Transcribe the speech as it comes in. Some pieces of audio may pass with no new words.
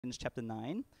Corinthians chapter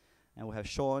 9, and we'll have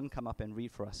Sean come up and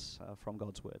read for us from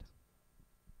God's Word.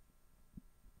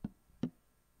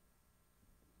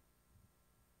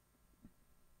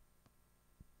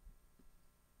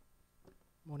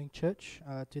 Morning, church.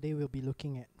 Today we'll be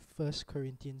looking at 1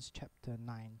 Corinthians chapter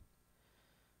 9.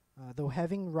 Though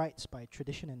having rights by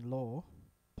tradition and law,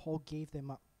 Paul gave them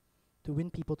up to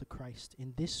win people to Christ.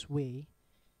 In this way,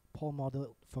 Paul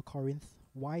modeled for Corinth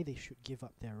why they should give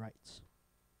up their rights.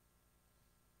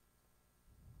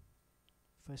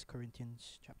 1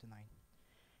 Corinthians chapter 9.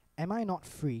 Am I not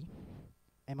free?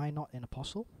 Am I not an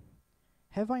apostle?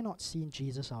 Have I not seen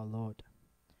Jesus our Lord?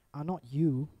 Are not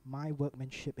you my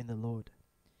workmanship in the Lord?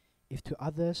 If to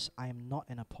others I am not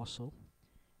an apostle,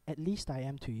 at least I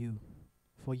am to you,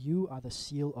 for you are the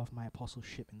seal of my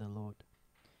apostleship in the Lord.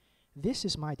 This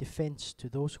is my defense to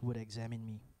those who would examine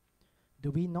me.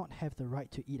 Do we not have the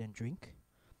right to eat and drink?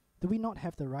 Do we not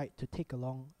have the right to take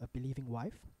along a believing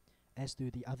wife, as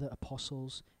do the other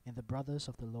apostles and the brothers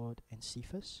of the Lord and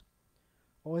Cephas?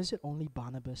 Or is it only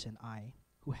Barnabas and I,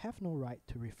 who have no right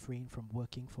to refrain from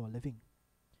working for a living?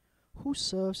 Who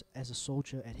serves as a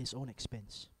soldier at his own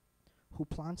expense? Who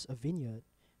plants a vineyard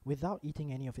without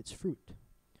eating any of its fruit?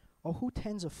 Or who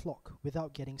tends a flock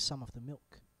without getting some of the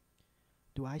milk?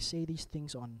 Do I say these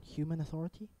things on human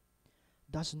authority?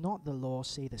 Does not the law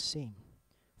say the same?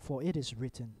 For it is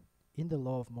written, in the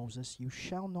law of Moses, you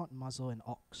shall not muzzle an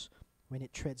ox when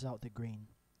it treads out the grain.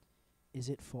 Is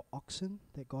it for oxen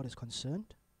that God is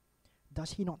concerned?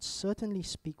 Does he not certainly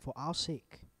speak for our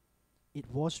sake? It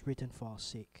was written for our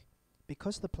sake,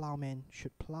 because the plowman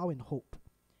should plow in hope,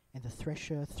 and the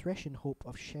thresher thresh in hope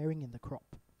of sharing in the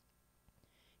crop.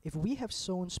 If we have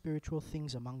sown spiritual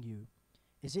things among you,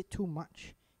 is it too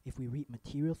much if we reap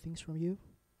material things from you?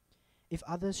 If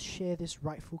others share this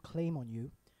rightful claim on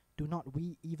you, do not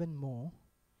we even more?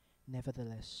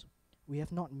 Nevertheless, we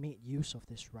have not made use of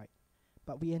this right,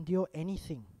 but we endure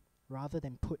anything rather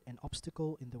than put an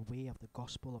obstacle in the way of the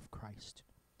gospel of Christ.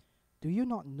 Do you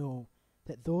not know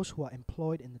that those who are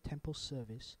employed in the temple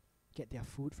service get their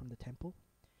food from the temple,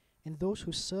 and those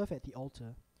who serve at the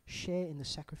altar share in the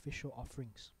sacrificial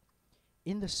offerings?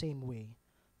 In the same way,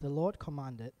 the Lord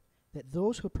commanded that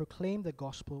those who proclaim the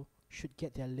gospel should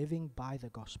get their living by the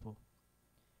gospel.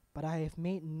 But I have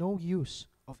made no use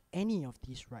of any of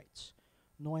these rights,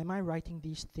 nor am I writing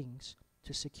these things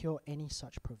to secure any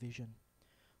such provision.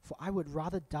 For I would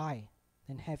rather die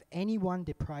than have anyone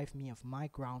deprive me of my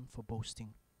ground for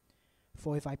boasting.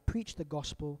 For if I preach the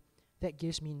gospel, that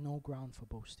gives me no ground for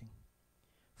boasting.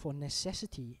 For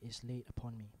necessity is laid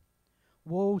upon me.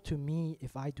 Woe to me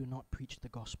if I do not preach the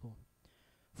gospel.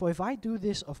 For if I do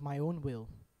this of my own will,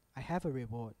 I have a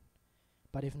reward.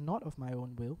 But if not of my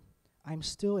own will, I am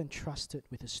still entrusted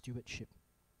with a stewardship.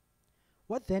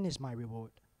 What then is my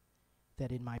reward?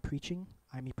 That in my preaching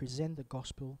I may present the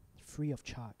gospel free of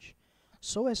charge,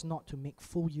 so as not to make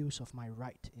full use of my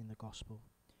right in the gospel.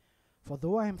 For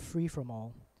though I am free from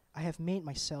all, I have made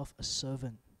myself a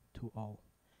servant to all,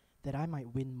 that I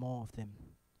might win more of them.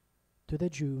 To the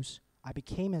Jews I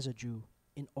became as a Jew,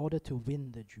 in order to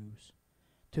win the Jews.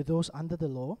 To those under the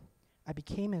law, I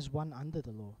became as one under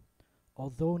the law,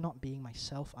 although not being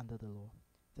myself under the law,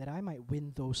 that I might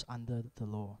win those under the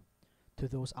law. To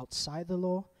those outside the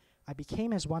law, I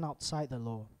became as one outside the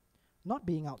law, not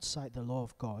being outside the law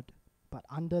of God, but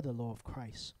under the law of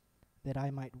Christ, that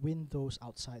I might win those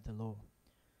outside the law.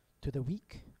 To the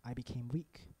weak, I became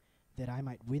weak, that I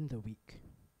might win the weak.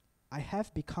 I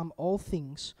have become all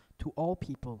things to all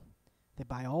people, that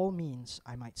by all means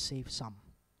I might save some.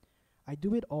 I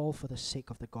do it all for the sake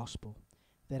of the gospel,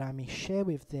 that I may share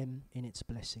with them in its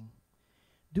blessing.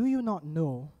 Do you not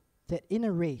know that in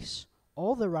a race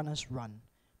all the runners run,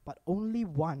 but only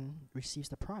one receives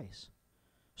the prize?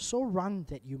 So run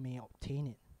that you may obtain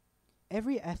it.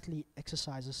 Every athlete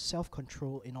exercises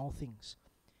self-control in all things.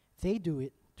 They do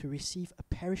it to receive a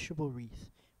perishable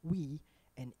wreath, we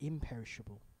an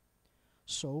imperishable.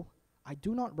 So I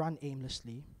do not run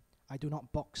aimlessly, I do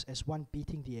not box as one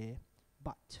beating the air,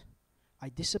 but I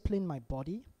discipline my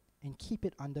body and keep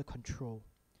it under control,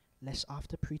 lest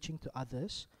after preaching to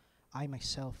others, I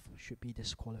myself should be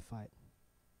disqualified.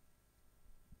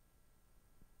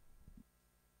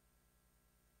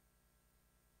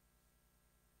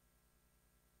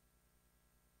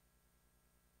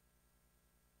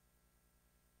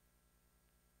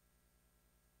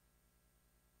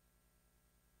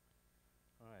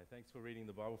 All right, thanks for reading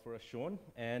the Bible for us, Sean.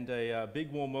 And a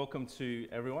big warm welcome to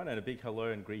everyone, and a big hello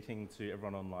and greeting to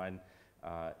everyone online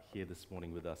here this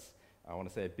morning with us. I want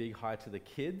to say a big hi to the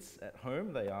kids at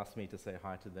home. They asked me to say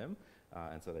hi to them,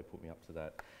 and so they put me up to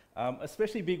that.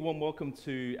 Especially big warm welcome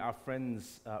to our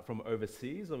friends from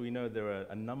overseas. We know there are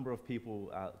a number of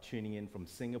people tuning in from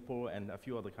Singapore and a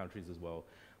few other countries as well.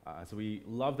 So we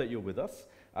love that you're with us.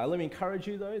 Let me encourage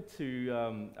you though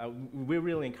we're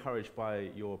really encouraged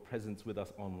by your presence with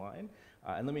us online.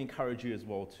 And let me encourage you as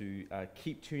well to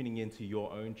keep tuning into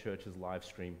your own church's live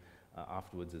stream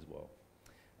afterwards as well.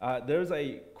 There's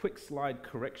a quick slide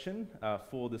correction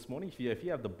for this morning. If you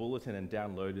have the bulletin and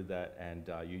downloaded that and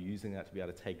you're using that to be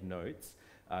able to take notes,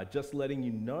 just letting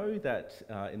you know that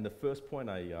in the first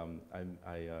point I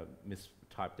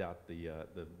mistyped out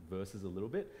the verses a little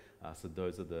bit. So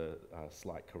those are the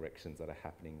slight corrections that are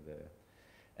happening there.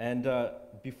 And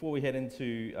before we head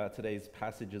into today's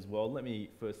passage as well, let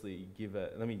me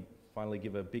finally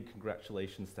give a big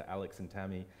congratulations to Alex and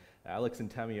Tammy. Alex and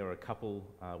Tammy are a couple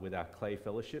with our Clay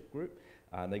Fellowship group.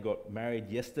 They got married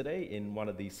yesterday in one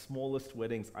of the smallest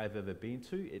weddings I've ever been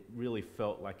to. It really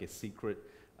felt like a secret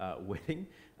wedding,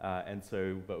 but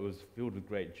it was filled with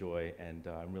great joy, and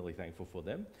I'm really thankful for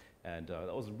them. And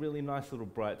that was a really nice little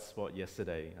bright spot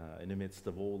yesterday in the midst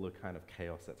of all the kind of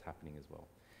chaos that's happening as well.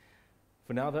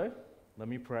 For now though, let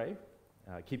me pray.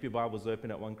 Keep your Bibles open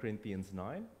at 1 Corinthians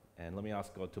 9, and let me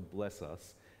ask God to bless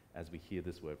us as we hear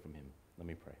this word from him. Let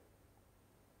me pray.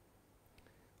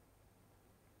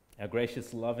 Our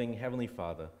gracious, loving Heavenly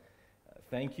Father,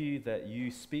 thank you that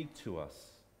you speak to us.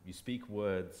 You speak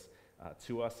words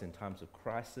to us in times of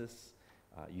crisis.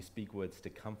 You speak words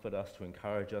to comfort us, to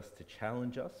encourage us, to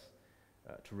challenge us,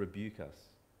 to rebuke us.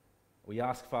 We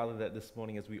ask, Father, that this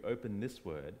morning as we open this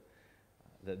word,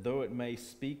 that though it may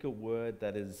speak a word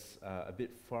that is a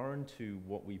bit foreign to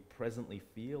what we presently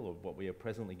feel or what we are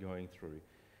presently going through,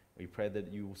 we pray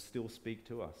that you will still speak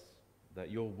to us, that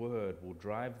your word will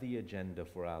drive the agenda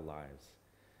for our lives.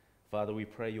 Father, we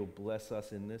pray you'll bless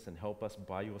us in this and help us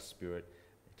by your Spirit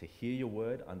to hear your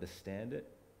word, understand it,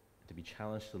 to be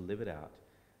challenged to live it out.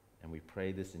 And we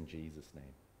pray this in Jesus' name.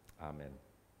 Amen.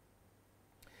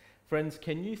 Friends,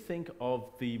 can you think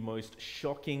of the most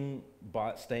shocking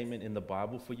statement in the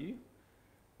Bible for you?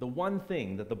 The one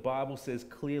thing that the Bible says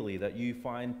clearly that you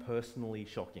find personally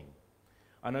shocking.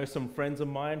 I know some friends of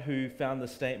mine who found the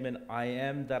statement, "I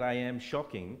am that I am,"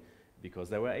 shocking because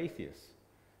they were atheists.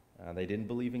 They didn't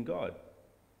believe in God.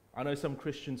 I know some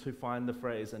Christians who find the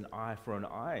phrase "an eye for an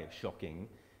eye" shocking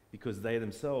because they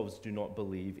themselves do not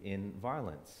believe in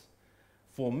violence.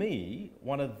 For me,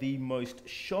 one of the most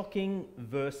shocking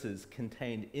verses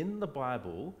contained in the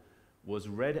Bible was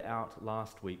read out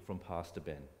last week from Pastor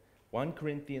Ben. 1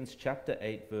 Corinthians chapter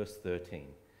 8, verse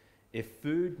 13. "If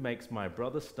food makes my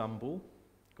brother stumble,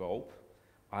 gulp,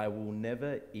 I will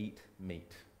never eat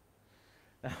meat."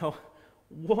 Now,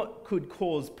 what could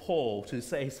cause Paul to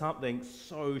say something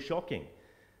so shocking?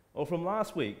 Well, from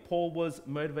last week, Paul was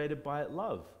motivated by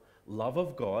love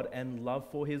of God and love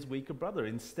for his weaker brother.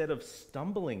 Instead of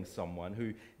stumbling someone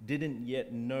who didn't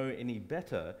yet know any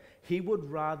better, he would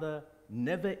rather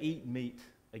never eat meat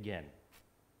again.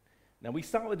 Now, we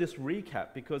start with this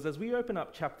recap because as we open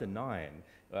up chapter 9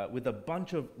 with a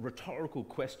bunch of rhetorical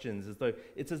questions,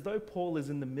 it's as though Paul is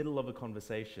in the middle of a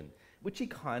conversation, which he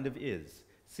kind of is.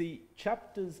 See,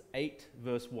 chapters 8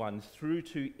 verse 1 through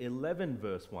to 11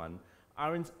 verse 1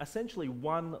 are essentially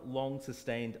one long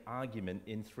sustained argument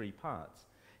in three parts.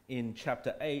 In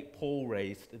chapter 8, Paul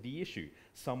raised the issue.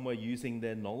 Some were using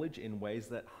their knowledge in ways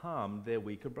that harmed their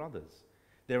weaker brothers.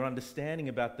 Their understanding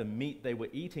about the meat they were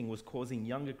eating was causing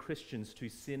younger Christians to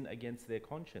sin against their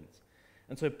conscience.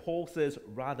 And so Paul says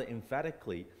rather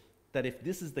emphatically that if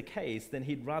this is the case, then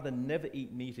he'd rather never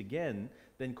eat meat again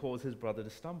than cause his brother to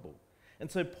stumble. And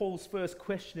so Paul's first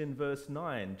question in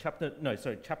chapter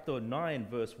 9,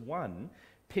 verse 1,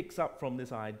 picks up from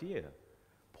this idea.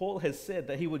 Paul has said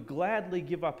that he would gladly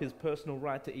give up his personal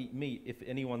right to eat meat if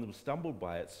anyone was stumbled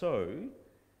by it. So,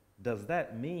 does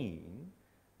that mean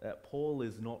that Paul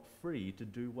is not free to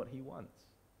do what he wants?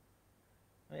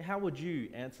 I mean, how would you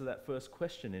answer that first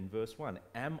question in verse 1?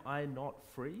 Am I not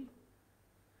free?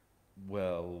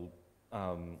 Well,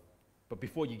 but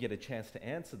before you get a chance to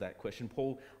answer that question,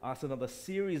 Paul asks another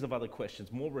series of other questions,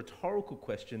 more rhetorical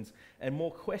questions, and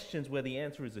more questions where the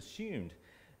answer is assumed.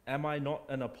 Am I not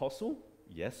an apostle?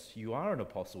 Yes, you are an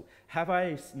apostle. Have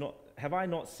I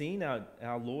not seen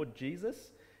our Lord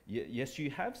Jesus? Yes, you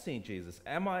have seen Jesus.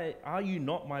 Are you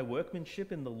not my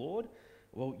workmanship in the Lord?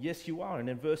 Well, yes, you are. And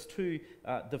in verse 2,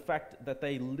 the fact that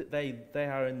they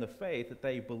are in the faith, that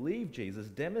they believe Jesus,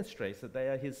 demonstrates that they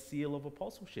are his seal of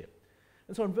apostleship.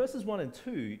 And so in verses 1 and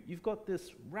 2, you've got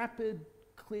this rapid,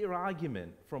 clear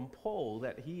argument from Paul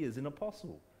that he is an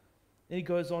apostle. And he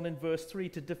goes on in verse 3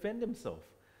 to defend himself,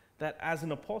 that as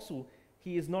an apostle,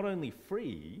 he is not only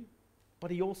free,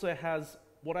 but he also has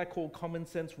what I call common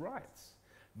sense rights.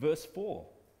 Verse 4,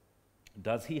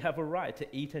 does he have a right to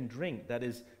eat and drink, that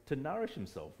is, to nourish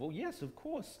himself? Well, yes, of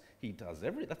course he does.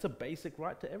 That's a basic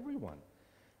right to everyone.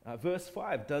 Verse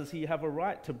 5, does he have a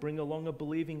right to bring along a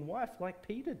believing wife like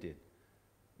Peter did?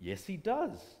 Yes, he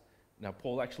does. Now,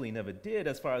 Paul actually never did.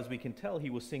 As far as we can tell,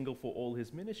 he was single for all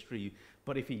his ministry.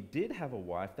 But if he did have a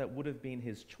wife, that would have been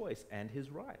his choice and his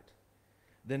right.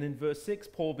 Then in verse 6,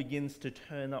 Paul begins to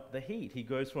turn up the heat. He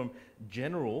goes from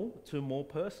general to more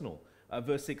personal.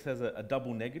 Verse 6 has a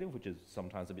double negative, which is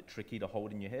sometimes a bit tricky to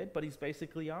hold in your head, but he's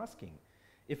basically asking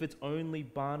if it's only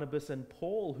Barnabas and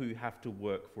Paul who have to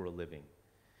work for a living.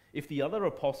 If the other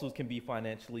apostles can be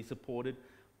financially supported,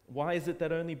 why is it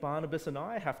that only Barnabas and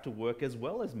I have to work as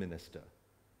well as minister?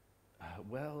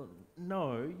 Well,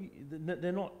 no,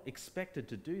 they're not expected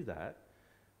to do that.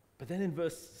 But then in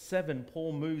verse 7,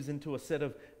 Paul moves into a set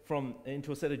of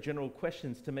general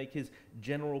questions to make his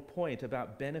general point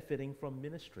about benefiting from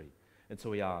ministry. And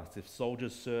so he asks if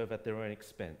soldiers serve at their own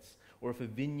expense, or if a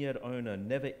vineyard owner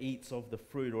never eats of the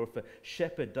fruit, or if a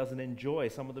shepherd doesn't enjoy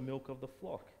some of the milk of the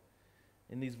flock.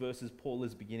 In these verses, Paul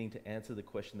is beginning to answer the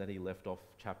question that he left off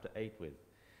chapter 8 with.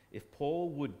 If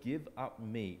Paul would give up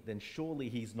meat, then surely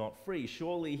he's not free.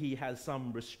 Surely he has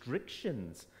some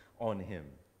restrictions on him.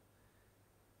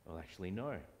 Well, actually,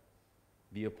 no.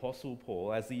 The Apostle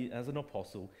Paul, as an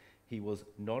apostle, he was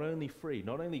not only free,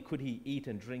 not only could he eat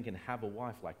and drink and have a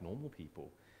wife like normal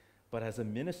people, but as a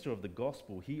minister of the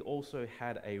gospel, he also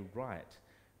had a right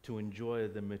to enjoy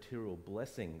the material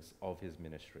blessings of his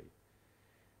ministry.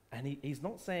 And he's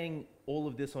not saying all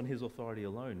of this on his authority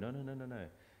alone. No.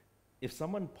 If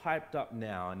someone piped up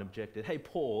now and objected, hey,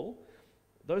 Paul,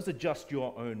 those are just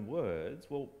your own words,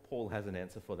 well, Paul has an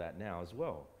answer for that now as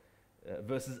well.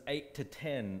 Verses 8 to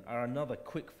 10 are another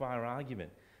quick-fire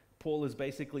argument. Paul is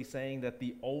basically saying that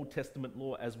the Old Testament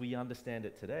law, as we understand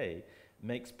it today,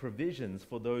 makes provisions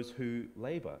for those who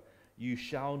labor. You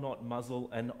shall not muzzle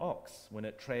an ox when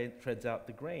it treads out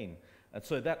the grain. And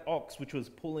so that ox, which was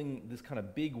pulling this kind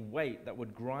of big weight that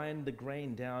would grind the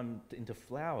grain down into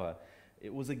flour,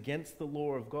 it was against the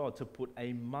law of God to put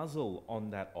a muzzle on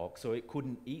that ox so it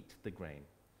couldn't eat the grain.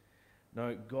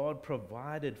 No, God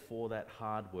provided for that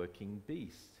hard-working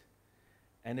beast.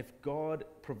 And if God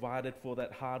provided for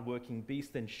that hard-working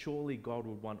beast, then surely God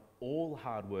would want all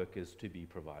hard workers to be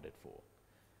provided for.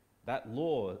 That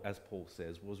law, as Paul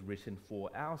says, was written for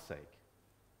our sake.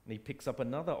 And he picks up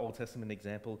another Old Testament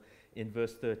example in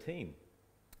verse 13.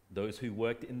 Those who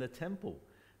worked in the temple,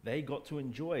 they got to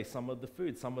enjoy some of the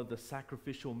food, some of the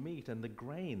sacrificial meat and the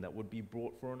grain that would be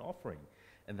brought for an offering.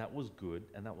 And that was good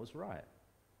and that was right.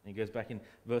 And he goes back in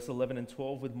verse 11 and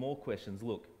 12 with more questions.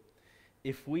 Look,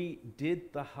 if we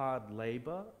did the hard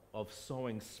labor of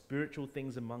sowing spiritual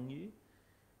things among you,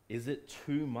 is it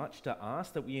too much to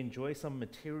ask that we enjoy some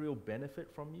material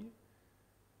benefit from you?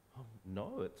 Oh,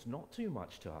 no, it's not too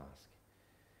much to ask.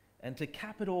 And to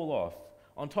cap it all off,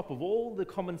 on top of all the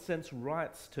common sense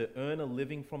rights to earn a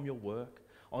living from your work,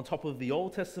 on top of the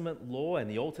Old Testament law and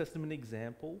the Old Testament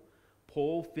example,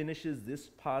 Paul finishes this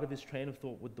part of his train of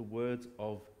thought with the words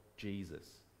of Jesus.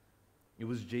 It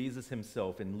was Jesus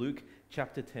himself in Luke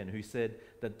chapter 10 who said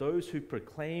that those who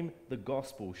proclaim the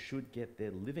gospel should get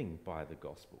their living by the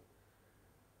gospel.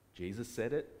 Jesus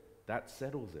said it, that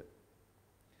settles it.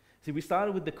 See, we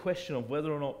started with the question of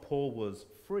whether or not Paul was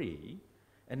free,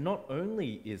 and not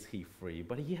only is he free,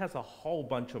 but he has a whole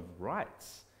bunch of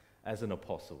rights as an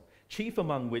apostle, chief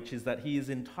among which is that he is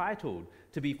entitled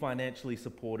to be financially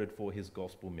supported for his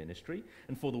gospel ministry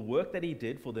and for the work that he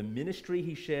did, for the ministry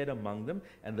he shared among them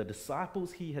and the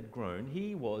disciples he had grown.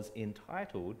 He was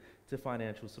entitled to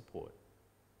financial support.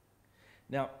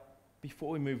 Now, before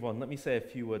we move on, let me say a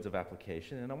few words of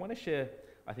application, and I want to share,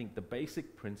 I think, the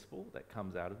basic principle that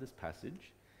comes out of this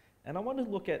passage, and I want to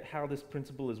look at how this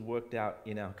principle is worked out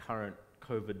in our current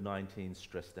COVID-19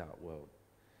 stressed out world.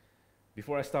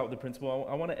 Before I start with the principle,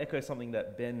 I want to echo something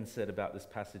that Ben said about this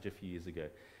passage a few years ago.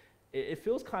 It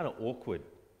feels kind of awkward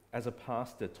as a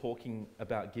pastor talking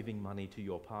about giving money to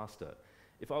your pastor.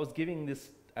 If I was giving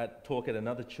this talk at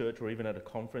another church or even at a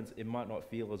conference, it might not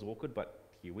feel as awkward, but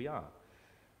here we are.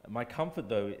 My comfort,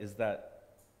 though, is that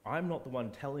I'm not the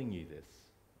one telling you this.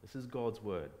 This is God's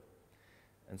word.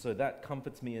 And so that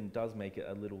comforts me and does make it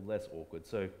a little less awkward.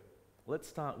 So let's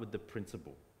start with the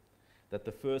principle that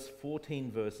the first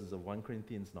 14 verses of 1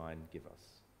 Corinthians 9 give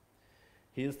us.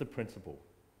 Here's the principle.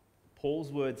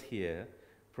 Paul's words here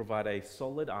provide a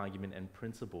solid argument and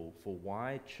principle for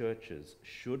why churches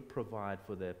should provide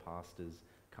for their pastors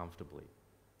comfortably.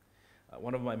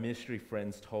 One of my ministry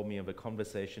friends told me of a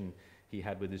conversation he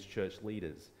had with his church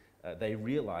leaders. they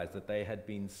realized that they had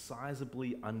been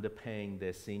sizably underpaying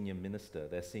their senior minister,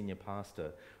 their senior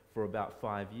pastor, for about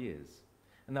 5 years.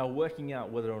 And they were working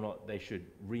out whether or not they should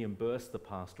reimburse the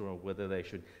pastor or whether they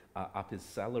should up his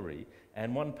salary.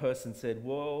 And one person said,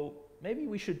 well, maybe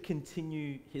we should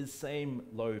continue his same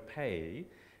low pay,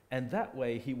 and that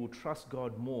way he will trust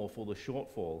God more for the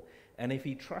shortfall. And if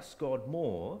he trusts God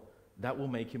more, that will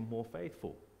make him more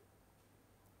faithful.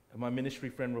 And my ministry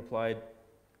friend replied,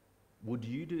 would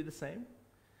you do the same?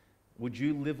 Would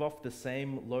you live off the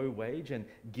same low wage and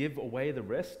give away the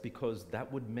rest because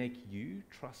that would make you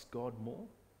trust God more?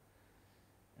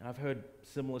 And I've heard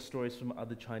similar stories from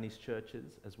other Chinese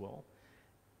churches as well.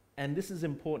 And this is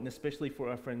important, especially for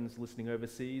our friends listening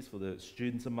overseas, for the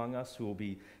students among us who will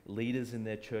be leaders in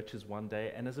their churches one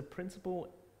day, and as a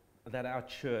principle that our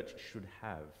church should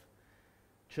have.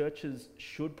 Churches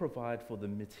should provide for the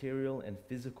material and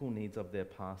physical needs of their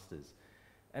pastors,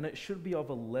 and it should be of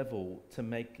a level to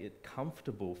make it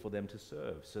comfortable for them to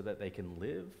serve so that they can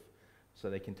live, so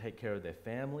they can take care of their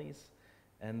families,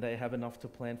 and they have enough to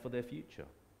plan for their future.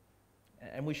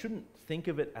 And we shouldn't think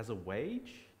of it as a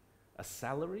wage, a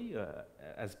salary,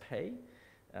 as pay,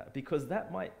 because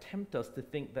that might tempt us to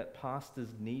think that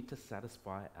pastors need to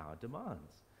satisfy our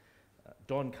demands.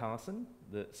 Don Carson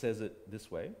says it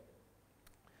this way: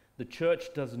 the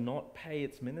church does not pay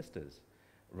its ministers.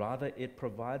 Rather, it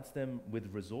provides them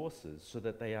with resources so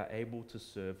that they are able to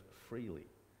serve freely.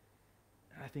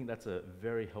 And I think that's a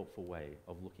very helpful way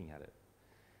of looking at it.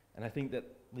 And I think that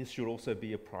this should also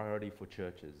be a priority for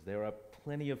churches. There are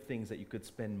plenty of things that you could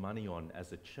spend money on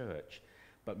as a church,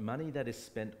 but money that is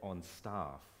spent on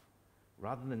staff,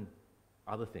 rather than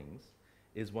other things,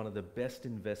 is one of the best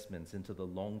investments into the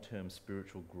long-term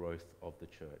spiritual growth of the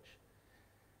church.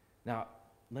 Now,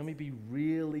 let me be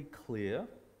really clear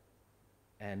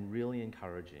and really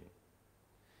encouraging.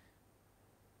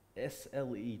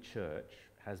 SLE Church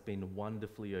has been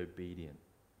wonderfully obedient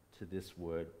to this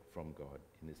word from God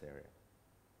in this area.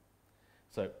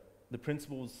 So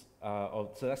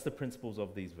that's the principles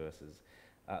of these verses.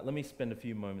 Let me spend a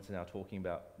few moments now talking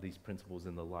about these principles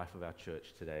in the life of our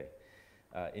church today.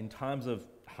 In times of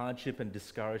hardship and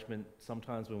discouragement,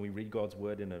 sometimes when we read God's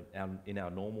word in our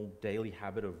normal daily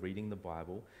habit of reading the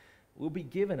Bible, we'll be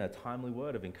given a timely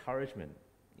word of encouragement.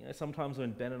 You know, sometimes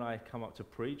when Ben and I come up to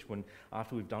preach,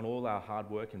 after we've done all our hard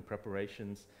work and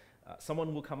preparations,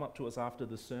 someone will come up to us after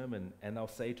the sermon and they'll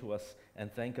say to us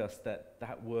and thank us that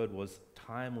that word was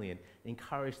timely and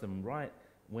encourage them right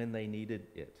when they needed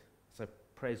it. So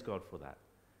praise God for that.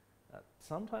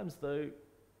 Sometimes though,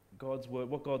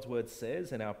 what God's word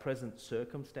says in our present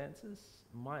circumstances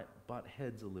might butt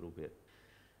heads a little bit.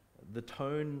 The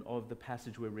tone of the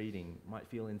passage we're reading might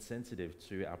feel insensitive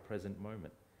to our present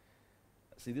moment.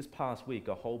 See, this past week,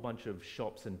 a whole bunch of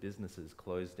shops and businesses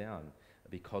closed down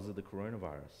because of the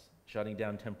coronavirus, shutting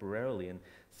down temporarily, and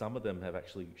some of them have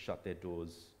actually shut their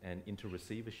doors and into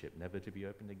receivership, never to be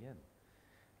opened again.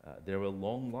 There were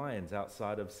long lines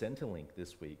outside of Centrelink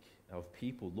this week of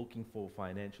people looking for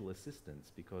financial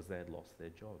assistance because they had lost their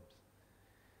jobs.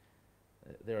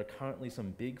 There are currently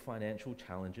some big financial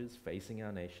challenges facing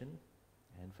our nation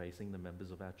and facing the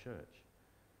members of our church.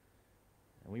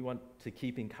 And we want to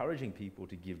keep encouraging people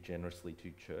to give generously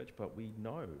to church, but we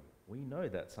know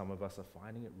that some of us are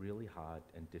finding it really hard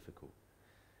and difficult.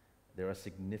 There are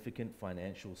significant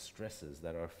financial stresses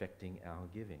that are affecting our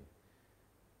giving.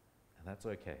 And that's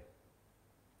okay.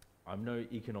 I'm no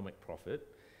economic prophet,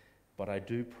 but I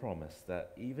do promise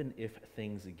that even if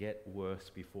things get worse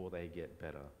before they get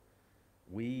better,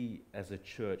 we as a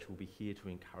church will be here to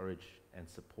encourage and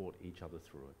support each other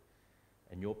through it.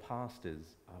 And your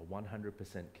pastors are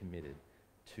 100% committed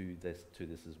to this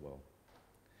as well.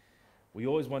 We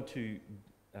always want to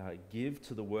give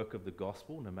to the work of the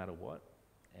gospel no matter what.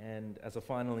 And as a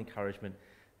final encouragement,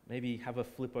 maybe have a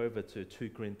flip over to 2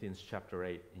 Corinthians chapter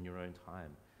 8 in your own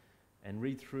time and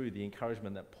read through the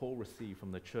encouragement that Paul received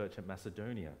from the church at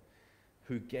Macedonia,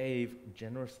 who gave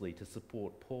generously to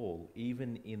support Paul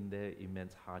even in their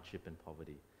immense hardship and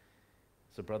poverty.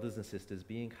 So brothers and sisters,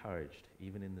 be encouraged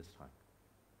even in this time.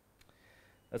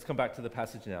 Let's come back to the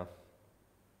passage now.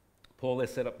 Paul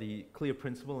has set up the clear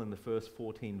principle in the first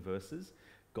 14 verses.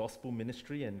 Gospel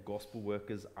ministry and gospel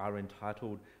workers are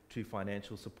entitled to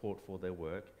financial support for their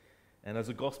work. And as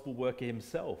a gospel worker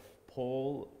himself,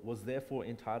 Paul was therefore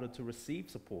entitled to receive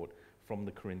support from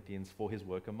the Corinthians for his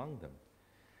work among them.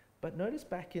 But notice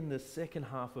back in the second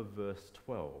half of verse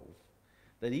 12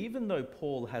 that even though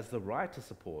Paul has the right to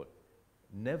support,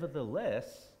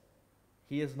 nevertheless,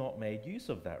 he has not made use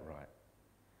of that right.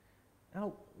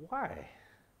 Now, why?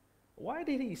 Why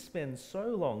did he spend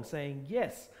so long saying,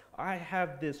 yes, I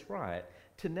have this right,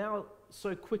 to now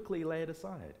so quickly lay it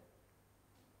aside?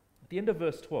 At the end of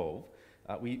verse 12,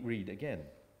 we read again,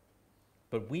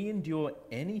 "But we endure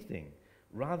anything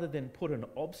rather than put an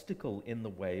obstacle in the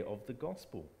way of the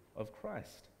gospel of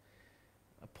Christ."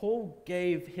 Paul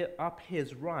gave up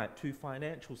his right to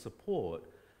financial support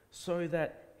so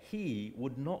that he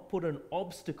would not put an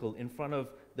obstacle in front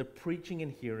of the preaching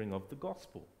and hearing of the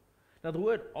gospel. Now, the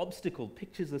word obstacle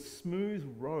pictures a smooth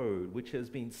road which has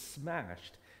been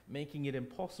smashed, making it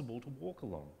impossible to walk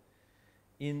along.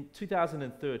 In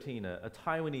 2013, a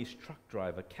Taiwanese truck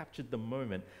driver captured the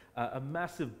moment a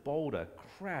massive boulder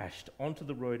crashed onto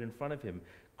the road in front of him,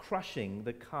 crushing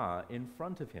the car in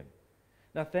front of him.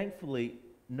 Now, thankfully,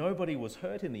 nobody was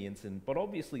hurt in the incident, but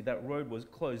obviously that road was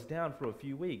closed down for a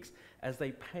few weeks as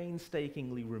they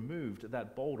painstakingly removed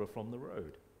that boulder from the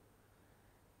road.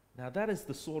 Now, that is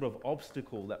the sort of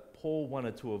obstacle that Paul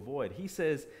wanted to avoid. He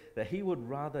says that he would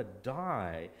rather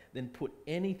die than put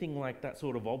anything like that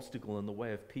sort of obstacle in the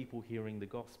way of people hearing the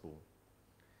gospel.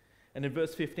 And in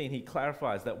verse 15, he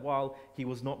clarifies that while he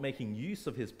was not making use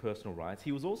of his personal rights,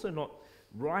 he was also not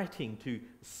writing to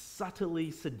subtly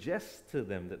suggest to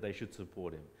them that they should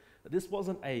support him. This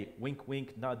wasn't a wink,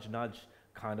 wink, nudge, nudge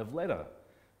kind of letter.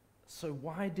 So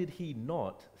why did he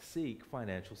not seek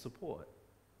financial support?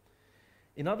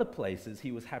 In other places,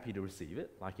 he was happy to receive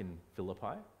it, like in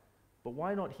Philippi, but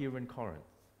why not here in Corinth?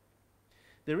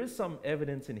 There is some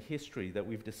evidence in history that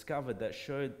we've discovered that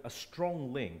showed a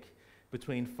strong link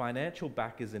between financial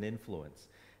backers and influence.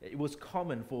 It was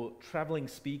common for traveling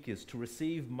speakers to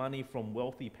receive money from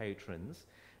wealthy patrons,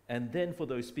 and then for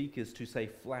those speakers to say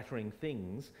flattering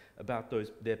things about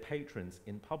their patrons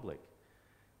in public.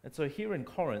 And so here in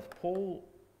Corinth, Paul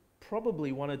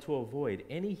probably wanted to avoid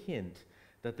any hint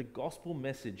that the gospel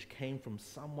message came from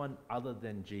someone other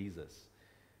than Jesus,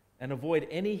 and avoid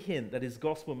any hint that his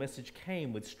gospel message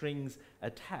came with strings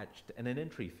attached and an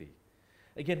entry fee.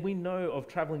 Again, we know of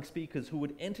traveling speakers who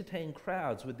would entertain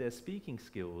crowds with their speaking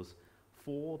skills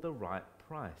for the right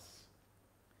price.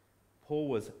 Paul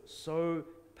was so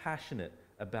passionate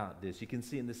about this. You can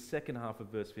see in the second half of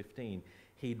verse 15,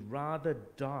 he'd rather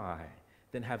die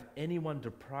than have anyone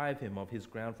deprive him of his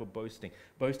ground for boasting.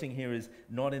 Boasting here is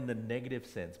not in the negative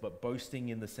sense, but boasting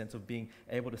in the sense of being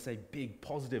able to say big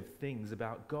positive things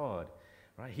about God.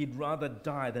 Right? He'd rather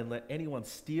die than let anyone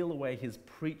steal away his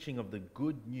preaching of the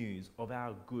good news of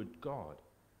our good God.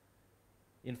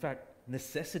 In fact,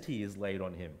 necessity is laid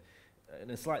on him. In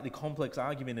a slightly complex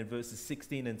argument in verses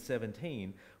 16 and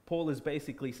 17, Paul is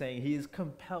basically saying he is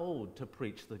compelled to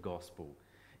preach the gospel.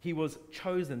 He was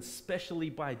chosen specially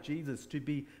by Jesus to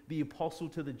be the apostle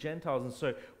to the Gentiles, and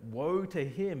so woe to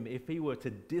him if he were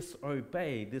to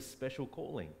disobey this special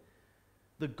calling.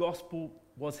 The gospel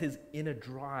was his inner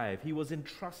drive. He was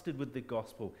entrusted with the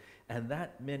gospel, and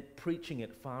that meant preaching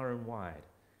it far and wide.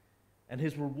 And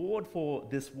his reward for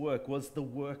this work was the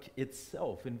work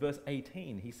itself. In verse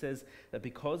 18, he says that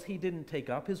because he didn't take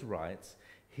up his rights,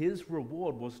 his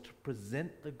reward was to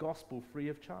present the gospel free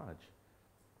of charge.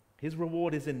 His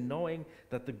reward is in knowing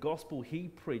that the gospel he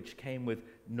preached came with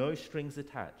no strings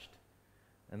attached,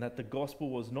 and that the gospel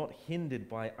was not hindered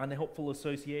by unhelpful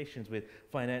associations with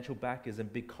financial backers.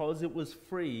 And because it was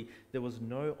free, there was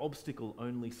no obstacle,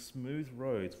 only smooth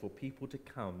roads for people to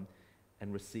come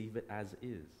and receive it as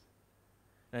is.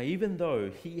 Now, even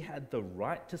though he had the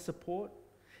right to support,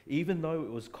 even though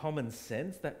it was common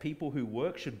sense that people who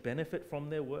work should benefit from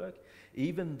their work,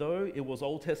 even though it was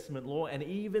Old Testament law, and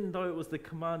even though it was the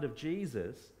command of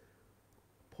Jesus,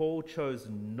 Paul chose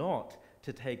not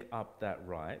to take up that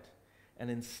right, and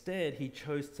instead he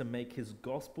chose to make his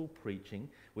gospel preaching,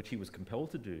 which he was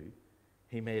compelled to do,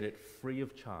 he made it free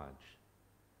of charge.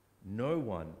 No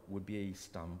one would be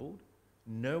stumbled.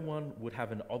 No one would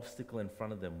have an obstacle in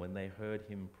front of them when they heard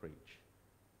him preach.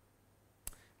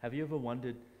 Have you ever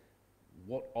wondered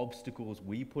what obstacles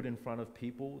we put in front of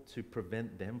people to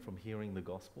prevent them from hearing the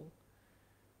gospel?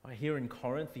 Here in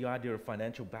Corinth, the idea of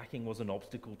financial backing was an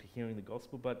obstacle to hearing the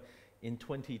gospel, but in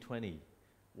 2020,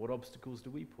 what obstacles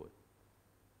do we put?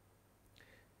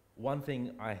 One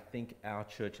thing I think our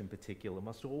church in particular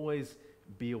must always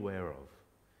be aware of,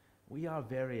 we are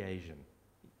very Asian.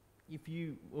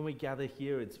 When we gather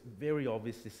here, it's very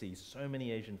obvious to see so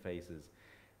many Asian faces.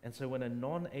 And so when a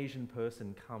non-Asian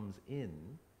person comes in,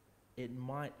 it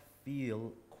might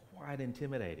feel quite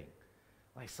intimidating.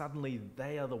 Like suddenly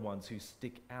they are the ones who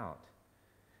stick out.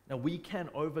 Now we can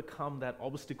overcome that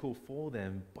obstacle for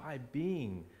them by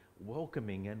being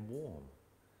welcoming and warm.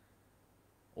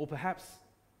 Or perhaps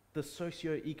the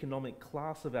socio-economic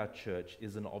class of our church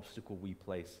is an obstacle we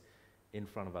place in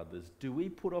front of others? Do we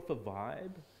put off a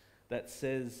vibe that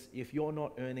says if you're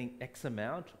not earning X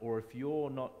amount, or if you're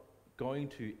not going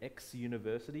to X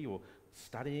university or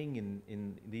studying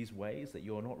in these ways, that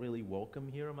you're not really welcome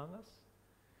here among us?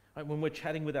 Right, when we're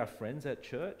chatting with our friends at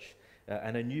church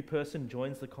and a new person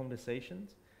joins the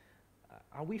conversations,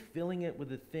 are we filling it with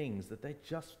the things that they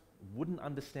just wouldn't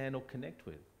understand or connect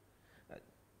with?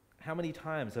 How many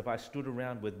times have I stood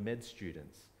around with med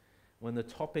students when the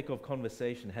topic of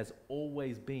conversation has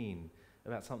always been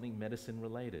about something medicine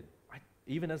related?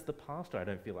 Even as the pastor, I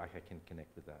don't feel like I can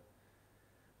connect with that.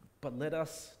 But let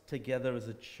us together as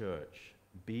a church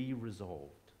be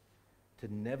resolved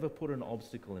to never put an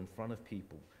obstacle in front of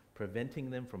people,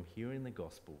 preventing them from hearing the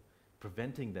gospel,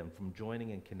 preventing them from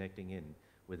joining and connecting in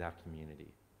with our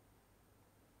community.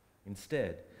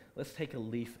 Instead, let's take a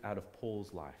leaf out of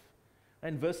Paul's life.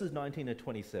 In verses 19 to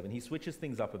 27, he switches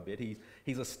things up a bit.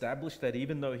 He's established that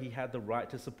even though he had the right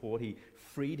to support, he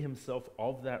freed himself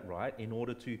of that right in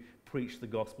order to preach the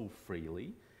gospel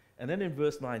freely. And then in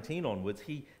verse 19 onwards,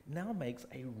 he now makes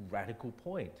a radical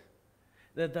point.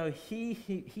 That though he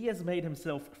has made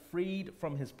himself freed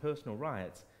from his personal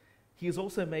rights, he has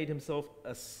also made himself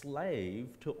a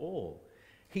slave to all.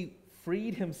 He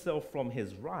freed himself from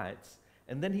his rights,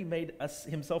 and then he made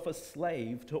himself a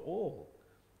slave to all.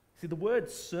 See, the word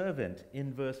servant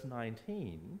in verse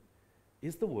 19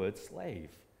 is the word slave.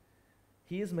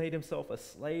 He has made himself a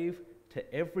slave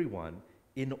to everyone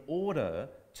in order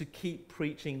to keep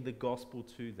preaching the gospel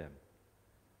to them.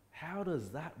 How does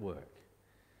that work?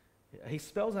 He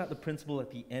spells out the principle at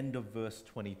the end of verse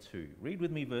 22. Read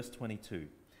with me verse 22.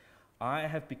 I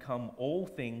have become all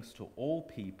things to all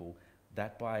people,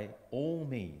 that by all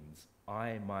means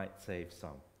I might save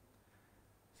some.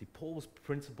 See, Paul's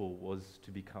principle was to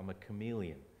become a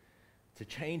chameleon, to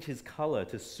change his color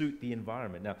to suit the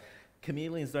environment. Now,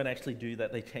 chameleons don't actually do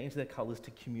that. They change their colors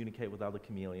to communicate with other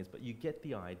chameleons, but you get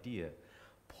the idea.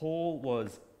 Paul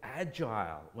was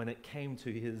agile when it came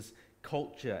to his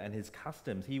culture and his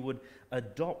customs. He would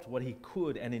adopt what he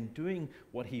could, and in doing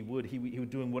what he would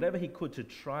doing whatever he could to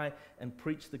try and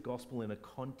preach the gospel in a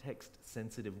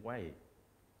context-sensitive way.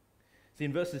 See,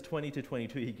 in verses 20 to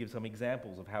 22, he gives some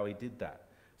examples of how he did that.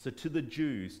 So to the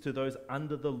Jews, to those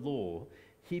under the law,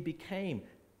 he became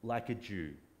like a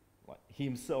Jew, he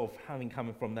himself having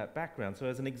come from that background. So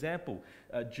as an example,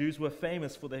 Jews were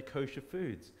famous for their kosher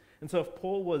foods. And so if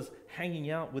Paul was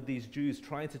hanging out with these Jews,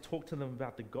 trying to talk to them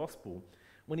about the gospel,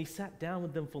 when he sat down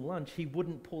with them for lunch, he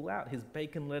wouldn't pull out his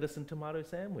bacon, lettuce, and tomato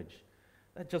sandwich.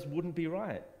 That just wouldn't be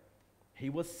right.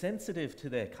 He was sensitive to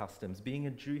their customs, being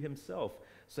a Jew himself,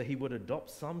 so he would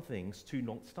adopt some things to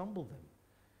not stumble them.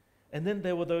 And then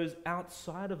there were those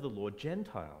outside of the law,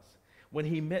 Gentiles. When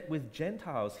he met with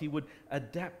Gentiles, he would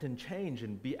adapt and change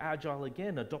and be agile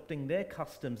again, adopting their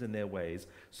customs and their ways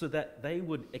so that they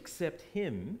would accept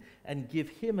him and give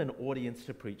him an audience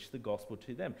to preach the gospel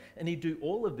to them. And he'd do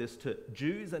all of this to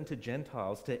Jews and to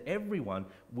Gentiles, to everyone,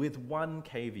 with one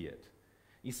caveat.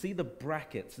 You see the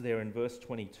brackets there in verse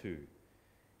 22.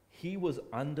 He was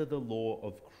under the law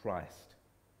of Christ.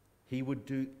 He would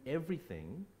do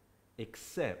everything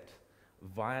except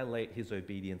violate his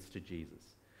obedience to Jesus.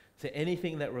 So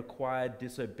anything that required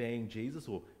disobeying Jesus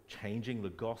or changing the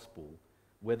gospel,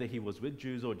 whether he was with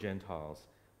Jews or Gentiles,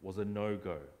 was a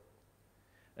no-go.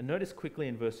 And notice quickly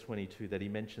in verse 22 that he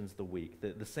mentions the weak,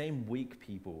 the same weak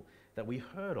people that we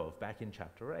heard of back in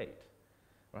chapter 8.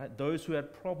 Right? Those who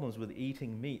had problems with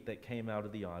eating meat that came out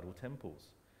of the idol temples.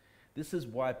 This is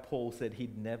why Paul said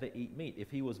he'd never eat meat.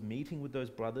 If he was meeting with those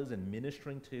brothers and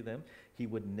ministering to them, he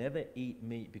would never eat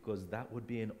meat because that would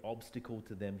be an obstacle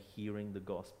to them hearing the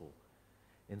gospel.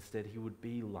 Instead, he would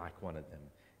be like one of them.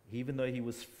 Even though he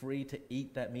was free to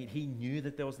eat that meat, he knew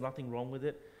that there was nothing wrong with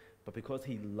it, but because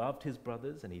he loved his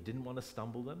brothers and he didn't want to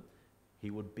stumble them,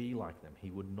 he would be like them.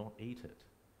 He would not eat it.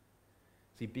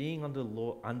 See, being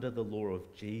under the law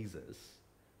of Jesus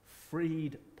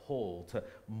freed Paul to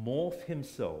morph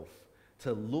himself,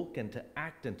 to look and to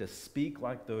act and to speak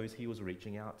like those he was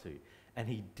reaching out to. And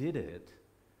he did it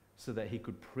so that he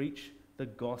could preach the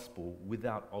gospel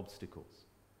without obstacles.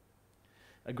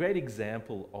 A great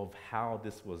example of how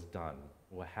this was done,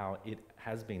 or how it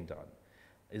has been done,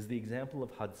 is the example of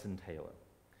Hudson Taylor.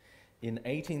 In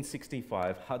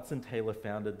 1865, Hudson Taylor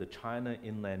founded the China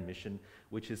Inland Mission,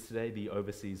 which is today the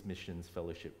Overseas Missions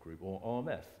Fellowship Group, or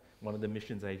OMF, one of the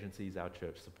missions agencies our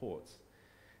church supports.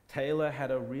 Taylor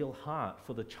had a real heart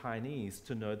for the Chinese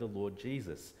to know the Lord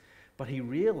Jesus, but he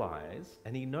realized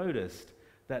and he noticed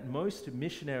that most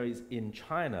missionaries in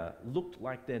China looked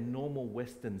like their normal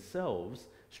Western selves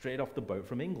straight off the boat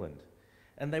from England.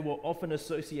 And they were often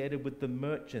associated with the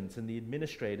merchants and the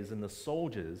administrators and the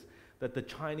soldiers that the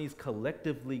Chinese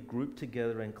collectively grouped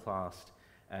together and classed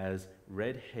as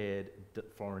red-haired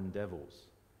foreign devils.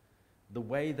 The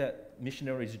way that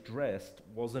missionaries dressed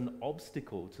was an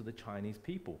obstacle to the Chinese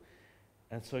people.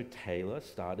 And so Taylor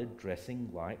started dressing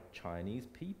like Chinese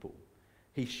people.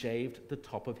 He shaved the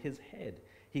top of his head.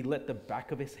 He let the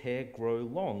back of his hair grow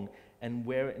long and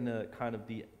wear it in a kind of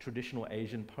the traditional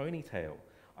Asian ponytail.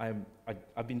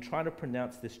 I've been trying to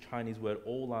pronounce this Chinese word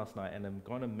all last night, and I'm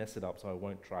going to mess it up, so I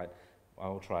won't try it.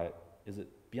 I'll try it. Is it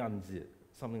bianzi?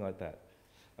 Something like that.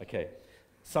 Okay.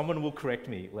 Someone will correct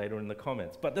me later in the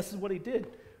comments. But this is what he did.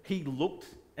 He looked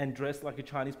and dressed like a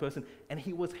Chinese person, and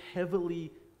he was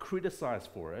heavily criticized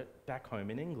for it back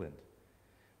home in England.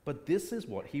 But this is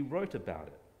what he wrote about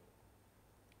it.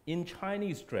 In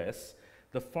Chinese dress,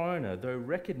 the foreigner, though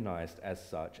recognized as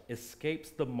such, escapes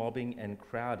the mobbing and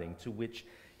crowding to which,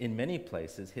 in many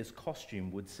places, his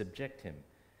costume would subject him.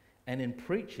 And in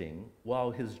preaching,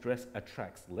 while his dress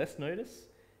attracts less notice,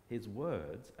 his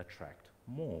words attract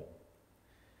more.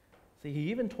 See,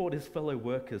 he even taught his fellow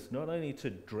workers not only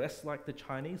to dress like the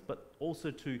Chinese, but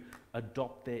also to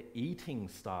adopt their eating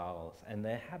styles and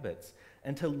their habits,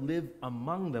 and to live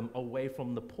among them away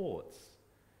from the ports.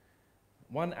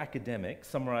 One academic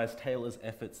summarized Taylor's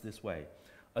efforts this way: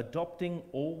 adopting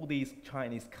all these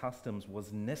Chinese customs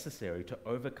was necessary to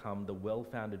overcome the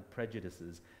well-founded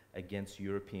prejudices against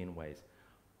European ways.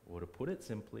 Or to put it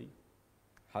simply,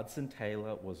 Hudson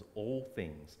Taylor was all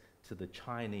things to the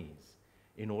Chinese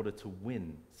in order to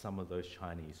win some of those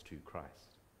Chinese to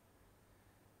Christ.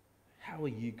 How are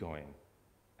you going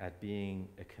at being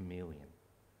a chameleon?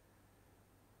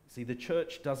 See, the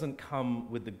church doesn't come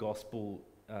with the gospel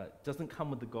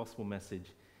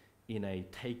message in a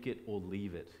take it or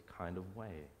leave it kind of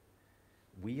way.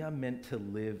 We are meant to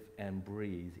live and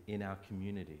breathe in our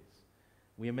communities.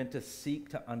 We are meant to seek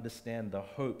to understand the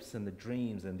hopes and the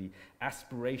dreams and the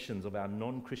aspirations of our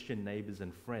non-Christian neighbors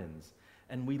and friends.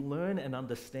 And we learn and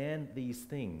understand these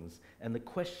things and the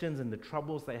questions and the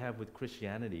troubles they have with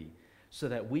Christianity so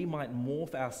that we might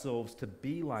morph ourselves to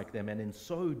be like them. And in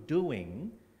so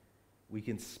doing, we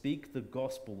can speak the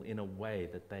gospel in a way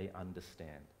that they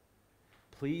understand.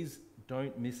 Please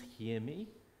don't mishear me,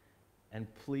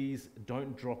 and please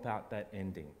don't drop out that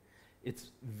ending.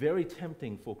 It's very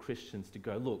tempting for Christians to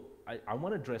go, look, I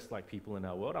want to dress like people in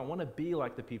our world. I want to be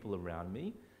like the people around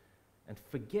me, and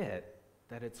forget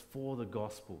that it's for the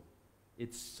gospel.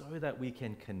 It's so that we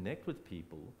can connect with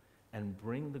people and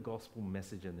bring the gospel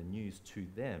message and the news to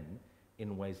them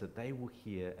in ways that they will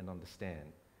hear and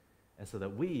understand, and so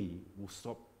that we will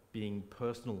stop being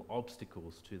personal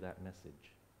obstacles to that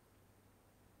message.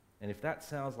 And if that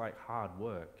sounds like hard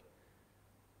work,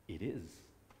 it is.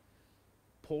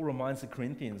 Paul reminds the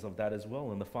Corinthians of that as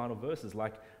well in the final verses,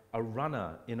 like a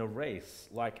runner in a race,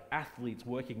 like athletes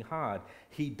working hard.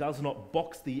 He does not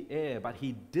box the air, but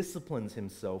he disciplines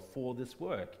himself for this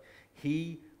work.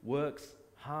 He works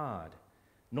hard,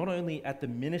 not only at the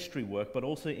ministry work, but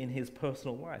also in his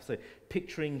personal life. So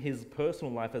picturing his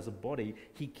personal life as a body,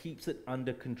 he keeps it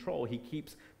under control. He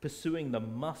keeps pursuing the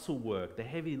muscle work, the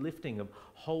heavy lifting of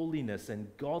holiness and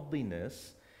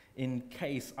godliness, in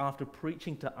case after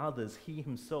preaching to others, he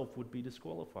himself would be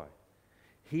disqualified.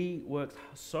 He works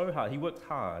so hard. He works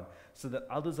hard so that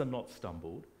others are not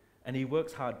stumbled, and he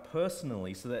works hard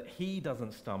personally so that he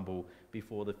doesn't stumble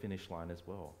before the finish line as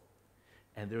well.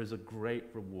 And there is a great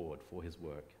reward for his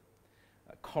work.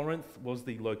 Corinth was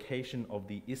the location of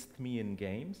the Isthmian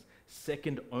Games,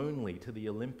 second only to the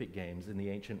Olympic Games in the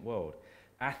ancient world.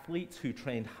 Athletes who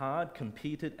trained hard,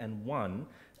 competed, and won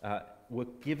were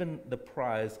given the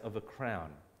prize of a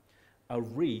crown, a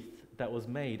wreath that was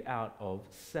made out of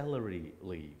celery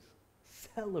leaves.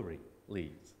 Celery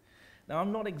leaves. Now,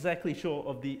 I'm not exactly sure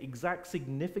of the exact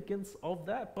significance of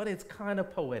that, but it's kind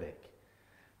of poetic.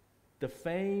 The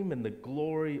fame and the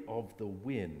glory of the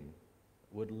win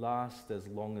would last as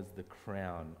long as the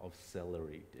crown of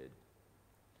celery did.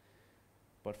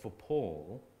 But for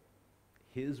Paul,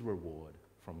 his reward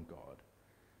from God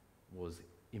was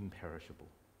imperishable.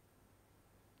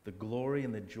 The glory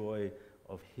and the joy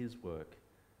of his work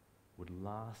would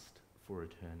last for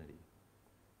eternity.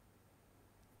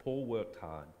 Paul worked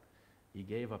hard. He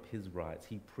gave up his rights.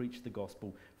 He preached the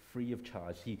gospel free of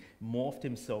charge. He morphed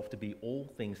himself to be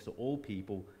all things to all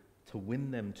people to win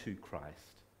them to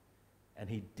Christ. And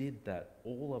he did that,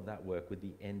 all of that work with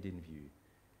the end in view.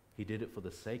 He did it for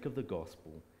the sake of the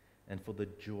gospel and for the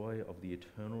joy of the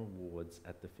eternal rewards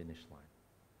at the finish line.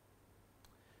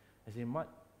 As it might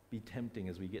be tempting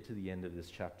as we get to the end of this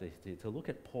chapter to look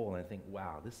at Paul and think,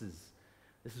 wow, this is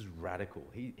This is radical.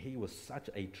 He was such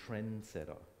a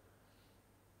trendsetter.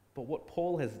 But what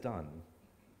Paul has done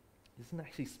isn't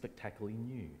actually spectacularly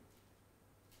new.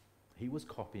 He was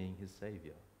copying his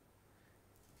Savior,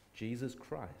 Jesus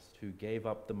Christ, who gave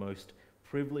up the most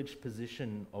privileged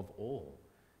position of all,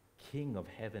 King of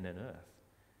heaven and earth.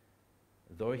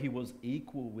 Though he was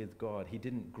equal with God, he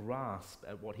didn't grasp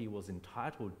at what he was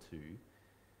entitled to.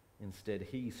 Instead,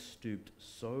 he stooped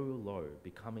so low,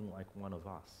 becoming like one of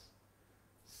us,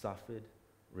 suffered,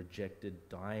 rejected,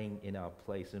 dying in our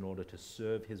place in order to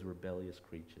serve his rebellious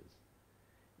creatures.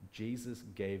 Jesus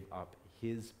gave up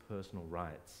his personal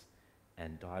rights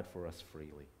and died for us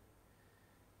freely.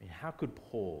 I mean, how could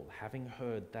Paul, having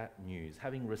heard that news,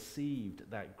 having received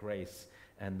that grace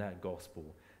and that gospel,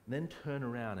 then turn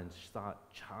around and start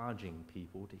charging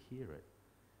people to hear it?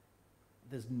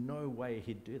 There's no way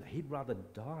he'd do that. He'd rather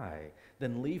die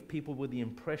than leave people with the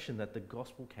impression that the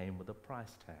gospel came with a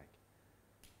price tag.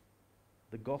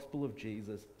 The gospel of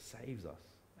Jesus saves us.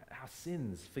 Our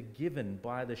sins forgiven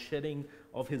by the shedding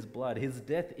of his blood, his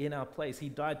death in our place. He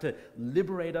died to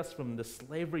liberate us from the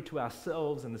slavery to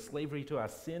ourselves and the slavery to our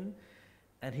sin,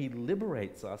 and he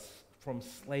liberates us from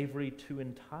slavery to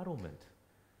entitlement,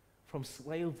 from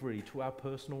slavery to our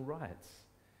personal rights.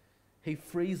 He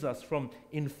frees us from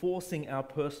enforcing our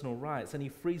personal rights, and he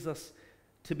frees us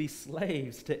to be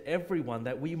slaves to everyone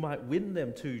that we might win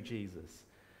them to Jesus.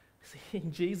 See,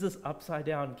 in Jesus'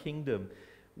 upside-down kingdom,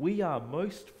 we are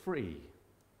most free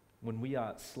when we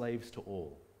are slaves to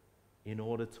all in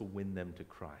order to win them to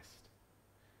Christ.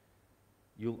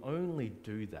 You'll only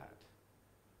do that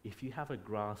if you have a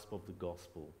grasp of the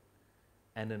gospel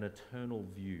and an eternal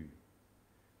view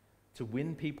to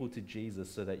win people to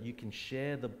Jesus so that you can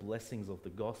share the blessings of the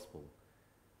gospel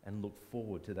and look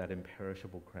forward to that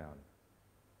imperishable crown.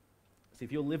 See,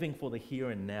 if you're living for the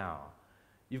here and now,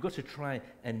 you've got to try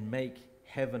and make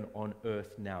heaven on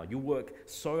earth now. You work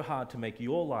so hard to make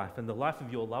your life and the life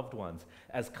of your loved ones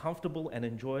as comfortable and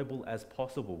enjoyable as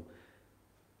possible.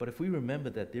 But if we remember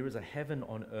that there is a heaven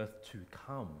on earth to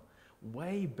come,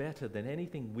 way better than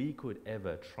anything we could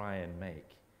ever try and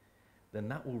make, then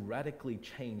that will radically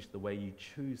change the way you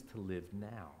choose to live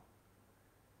now.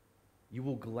 You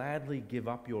will gladly give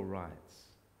up your rights.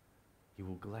 You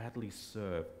will gladly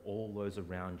serve all those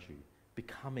around you,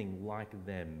 becoming like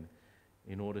them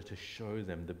in order to show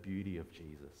them the beauty of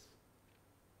Jesus.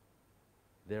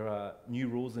 There are new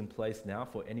rules in place now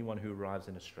for anyone who arrives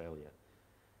in Australia.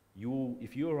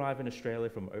 If you arrive in Australia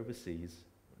from overseas,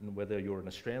 whether you're an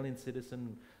Australian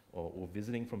citizen or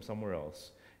visiting from somewhere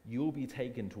else, you'll be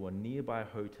taken to a nearby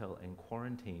hotel and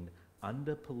quarantined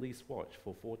under police watch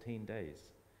for 14 days.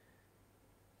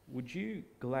 Would you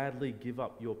gladly give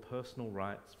up your personal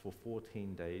rights for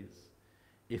 14 days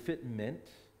if it meant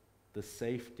the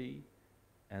safety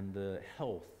and the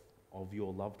health of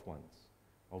your loved ones,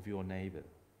 of your neighbor?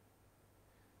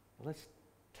 Let's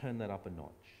turn that up a notch.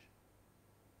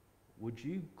 Would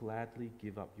you gladly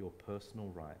give up your personal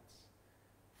rights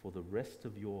for the rest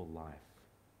of your life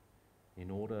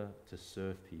in order to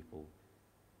serve people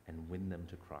and win them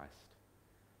to Christ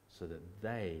so that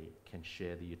they can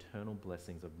share the eternal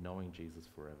blessings of knowing Jesus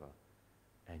forever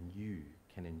and you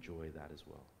can enjoy that as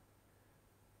well?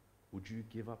 Would you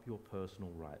give up your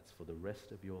personal rights for the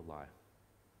rest of your life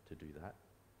to do that?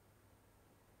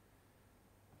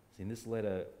 See, in this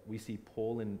letter, we see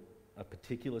Paul in a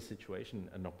particular situation,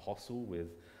 an apostle with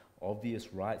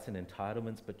obvious rights and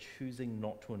entitlements, but choosing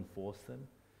not to enforce them.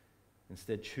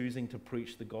 Instead, choosing to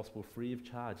preach the gospel free of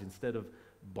charge. Instead of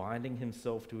binding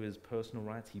himself to his personal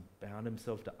rights, he bound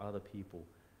himself to other people,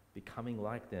 becoming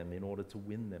like them in order to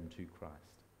win them to Christ.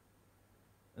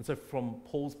 And so from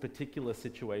Paul's particular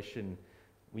situation,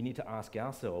 we need to ask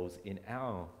ourselves in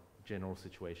our general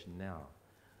situation now,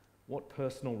 what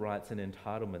personal rights and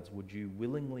entitlements would you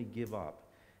willingly give up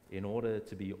in order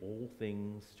to be all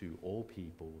things to all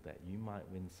people that you might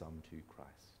win some to Christ?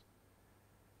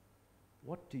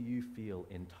 What do you feel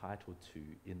entitled to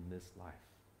in this life?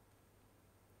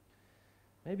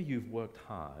 Maybe you've worked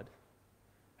hard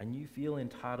and you feel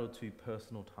entitled to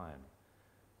personal time.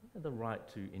 You have the right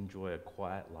to enjoy a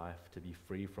quiet life, to be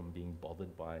free from being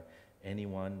bothered by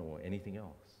anyone or anything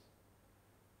else.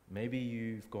 Maybe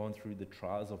you've gone through the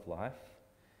trials of life.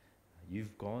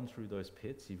 You've gone through those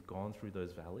pits. You've gone through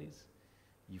those valleys.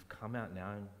 You've come out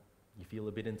now and you feel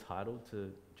a bit entitled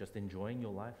to just enjoying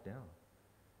your life now.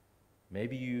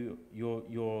 Maybe you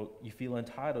feel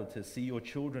entitled to see your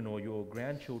children or your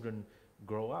grandchildren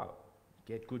grow up,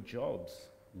 get good jobs,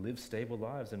 live stable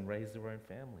lives, and raise their own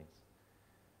families.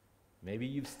 Maybe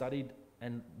you've studied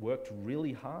and worked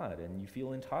really hard and you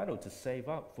feel entitled to save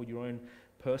up for your own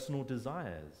personal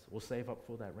desires or save up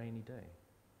for that rainy day.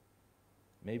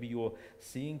 Maybe you're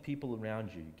seeing people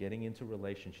around you getting into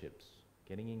relationships,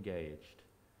 getting engaged,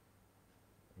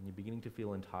 and you're beginning to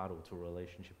feel entitled to a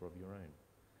relationship of your own.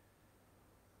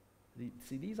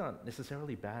 See, these aren't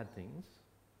necessarily bad things,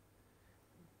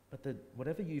 but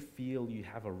whatever you feel you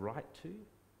have a right to,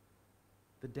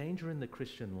 the danger in the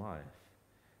Christian life,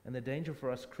 and the danger for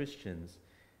us Christians,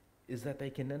 is that they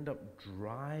can end up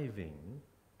driving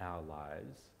our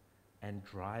lives and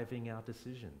driving our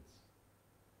decisions.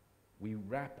 We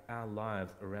wrap our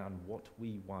lives around what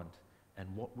we want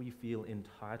and what we feel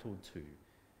entitled to,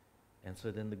 and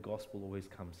so then the gospel always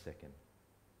comes second.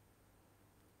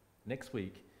 Next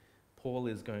week, Paul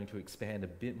is going to expand a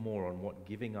bit more on what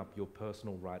giving up your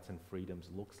personal rights and freedoms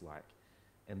looks like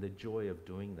and the joy of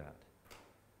doing that.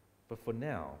 But for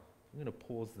now, I'm going to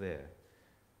pause there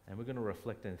and we're going to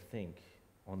reflect and think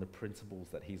on the principles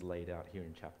that he's laid out here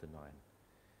in chapter 9.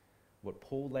 What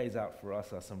Paul lays out for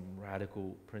us are some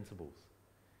radical principles.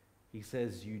 He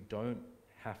says you don't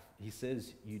have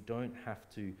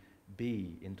to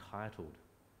be entitled.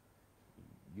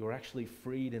 You're actually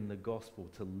freed in the gospel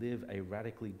to live a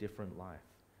radically different life.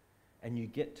 And you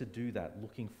get to do that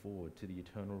looking forward to the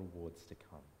eternal rewards to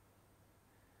come.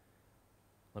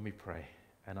 Let me pray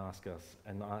and I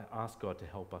ask God to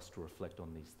help us to reflect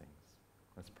on these things.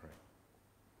 Let's pray.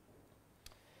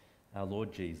 Our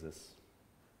Lord Jesus,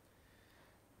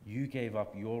 you gave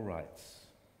up your rights.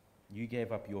 You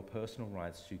gave up your personal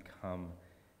rights to come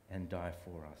and die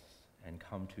for us and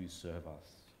come to serve us.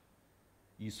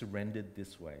 You surrendered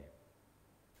this way.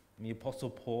 And the Apostle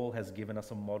Paul has given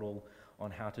us a model on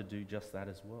how to do just that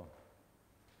as well.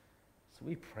 So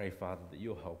we pray, Father, that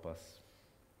you'll help us,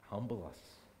 humble us,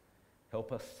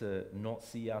 help us to not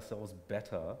see ourselves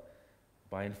better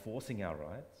by enforcing our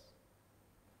rights.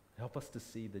 Help us to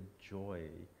see the joy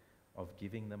of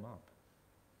giving them up,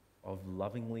 of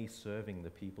lovingly serving the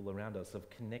people around us, of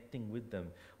connecting with them,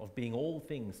 of being all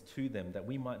things to them, that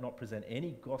we might not present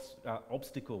any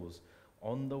obstacles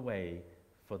on the way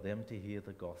for them to hear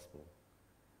the gospel.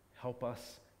 Help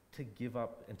us to give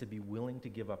up and to be willing to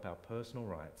give up our personal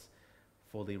rights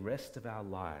for the rest of our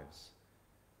lives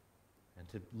and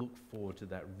to look forward to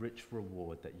that rich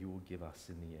reward that you will give us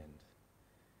in the end.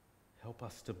 Help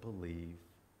us to believe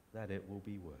that it will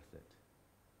be worth it.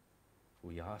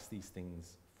 We ask these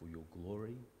things for your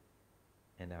glory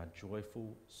and our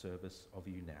joyful service of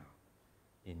you now.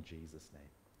 In Jesus' name,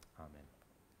 amen.